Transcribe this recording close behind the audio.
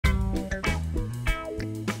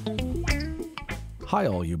Hi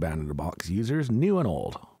all you Band-in-a-Box users, new and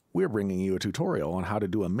old. We're bringing you a tutorial on how to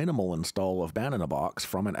do a minimal install of Band-in-a-Box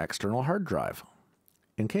from an external hard drive.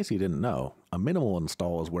 In case you didn't know, a minimal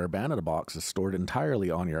install is where Band-in-a-Box is stored entirely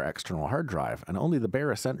on your external hard drive and only the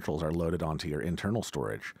bare essentials are loaded onto your internal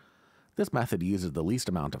storage. This method uses the least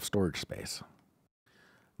amount of storage space.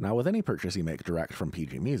 Now with any purchase you make direct from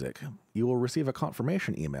PG Music, you will receive a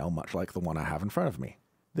confirmation email much like the one I have in front of me.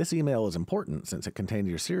 This email is important since it contains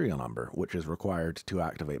your serial number, which is required to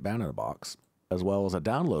activate Band-in-a-Box, as well as a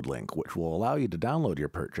download link which will allow you to download your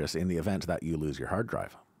purchase in the event that you lose your hard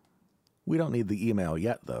drive. We don't need the email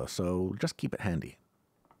yet though, so just keep it handy.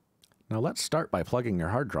 Now let's start by plugging your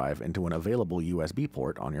hard drive into an available USB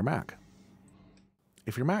port on your Mac.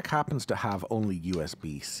 If your Mac happens to have only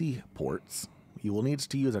USB-C ports, you will need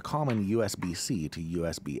to use a common USB-C to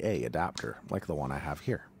USB-A adapter, like the one I have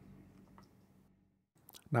here.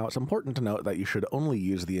 Now it's important to note that you should only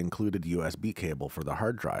use the included USB cable for the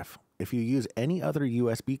hard drive. If you use any other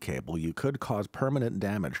USB cable, you could cause permanent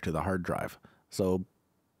damage to the hard drive, so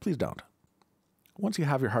please don't. Once you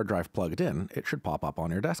have your hard drive plugged in, it should pop up on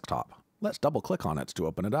your desktop. Let's double click on it to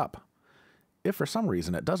open it up. If for some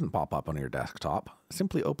reason it doesn't pop up on your desktop,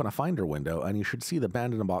 simply open a Finder window and you should see the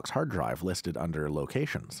Band-in-a-Box hard drive listed under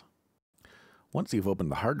Locations. Once you've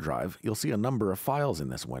opened the hard drive, you'll see a number of files in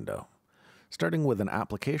this window. Starting with an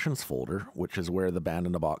Applications folder, which is where the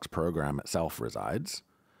Band-in-a-Box program itself resides,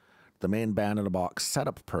 the main Band-in-a-Box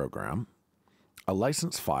setup program, a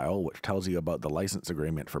license file which tells you about the license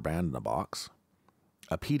agreement for Band-in-a-Box,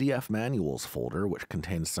 a PDF manuals folder which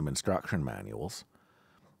contains some instruction manuals,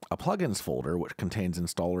 a plugins folder which contains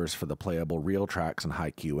installers for the playable real tracks and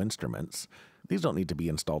high-Q instruments. These don't need to be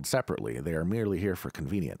installed separately, they are merely here for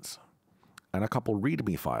convenience. And a couple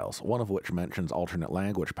README files, one of which mentions alternate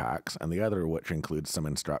language packs, and the other which includes some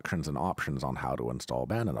instructions and options on how to install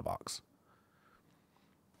Band-in-a-Box.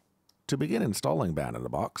 To begin installing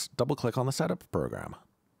Band-in-a-Box, double-click on the Setup program.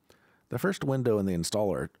 The first window in the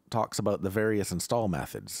installer talks about the various install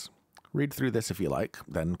methods. Read through this if you like,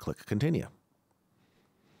 then click Continue.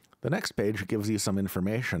 The next page gives you some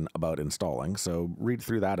information about installing, so read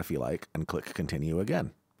through that if you like, and click Continue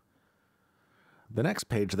again. The next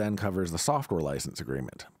page then covers the software license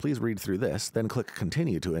agreement. Please read through this, then click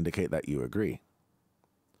Continue to indicate that you agree.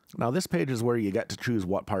 Now this page is where you get to choose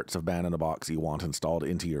what parts of Band-in-a-Box you want installed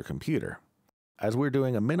into your computer. As we're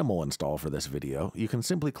doing a minimal install for this video, you can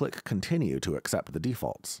simply click Continue to accept the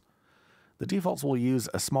defaults. The defaults will use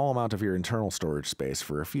a small amount of your internal storage space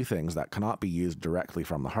for a few things that cannot be used directly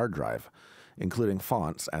from the hard drive, including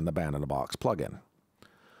fonts and the Band-in-a-Box plugin.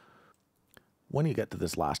 When you get to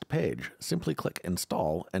this last page, simply click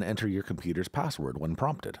Install and enter your computer's password when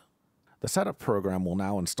prompted. The setup program will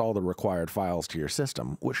now install the required files to your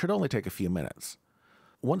system, which should only take a few minutes.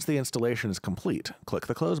 Once the installation is complete, click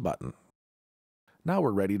the Close button. Now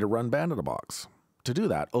we're ready to run Band-in-a-Box. To do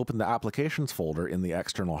that, open the Applications folder in the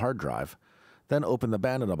external hard drive, then open the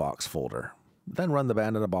Band-in-a-Box folder, then run the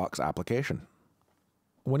Band-in-a-Box application.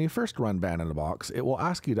 When you first run Band-in-a-Box, it will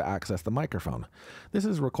ask you to access the microphone. This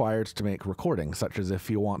is required to make recordings, such as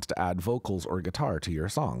if you want to add vocals or guitar to your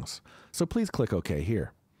songs, so please click OK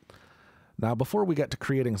here. Now before we get to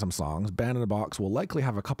creating some songs, Band-in-a-Box will likely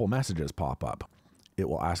have a couple messages pop up. It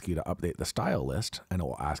will ask you to update the style list, and it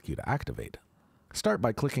will ask you to activate. Start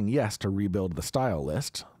by clicking Yes to rebuild the style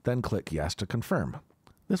list, then click Yes to confirm.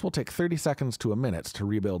 This will take 30 seconds to a minute to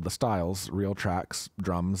rebuild the styles, real tracks,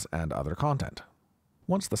 drums, and other content.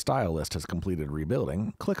 Once the style list has completed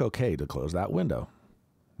rebuilding, click OK to close that window.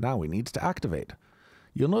 Now we need to activate.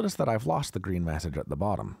 You'll notice that I've lost the green message at the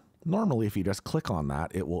bottom. Normally if you just click on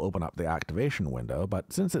that, it will open up the activation window,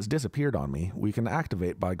 but since it's disappeared on me, we can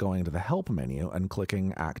activate by going to the Help menu and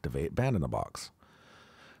clicking Activate Band-in-a-Box.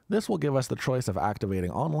 This will give us the choice of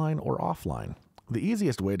activating online or offline. The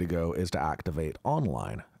easiest way to go is to activate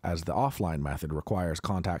online, as the offline method requires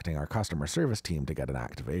contacting our customer service team to get an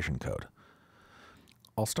activation code.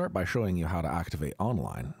 I'll start by showing you how to activate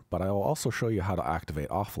online, but I will also show you how to activate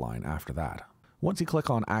offline after that. Once you click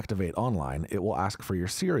on Activate Online, it will ask for your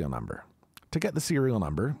serial number. To get the serial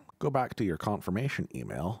number, go back to your confirmation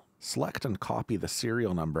email, select and copy the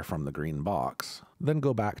serial number from the green box, then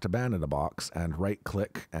go back to Band-in-a-Box and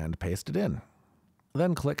right-click and paste it in.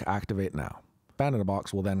 Then click Activate Now.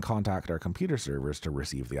 Band-in-a-Box will then contact our computer servers to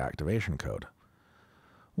receive the activation code.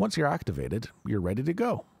 Once you're activated, you're ready to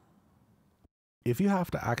go. If you have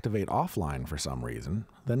to activate offline for some reason,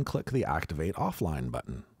 then click the Activate Offline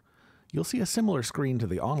button. You'll see a similar screen to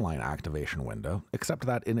the online activation window, except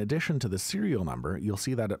that in addition to the serial number, you'll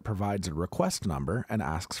see that it provides a request number and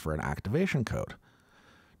asks for an activation code.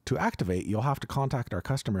 To activate, you'll have to contact our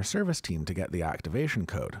customer service team to get the activation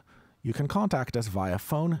code. You can contact us via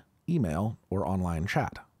phone, email, or online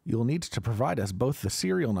chat. You'll need to provide us both the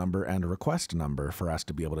serial number and a request number for us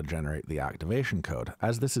to be able to generate the activation code,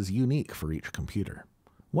 as this is unique for each computer.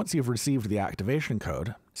 Once you've received the activation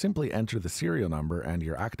code, simply enter the serial number and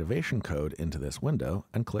your activation code into this window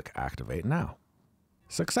and click Activate Now.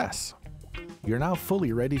 Success! You're now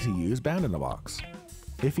fully ready to use Band-in-a-Box.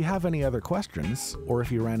 If you have any other questions, or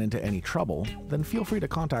if you ran into any trouble, then feel free to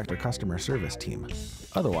contact our customer service team.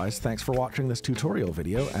 Otherwise, thanks for watching this tutorial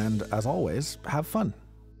video, and as always, have fun!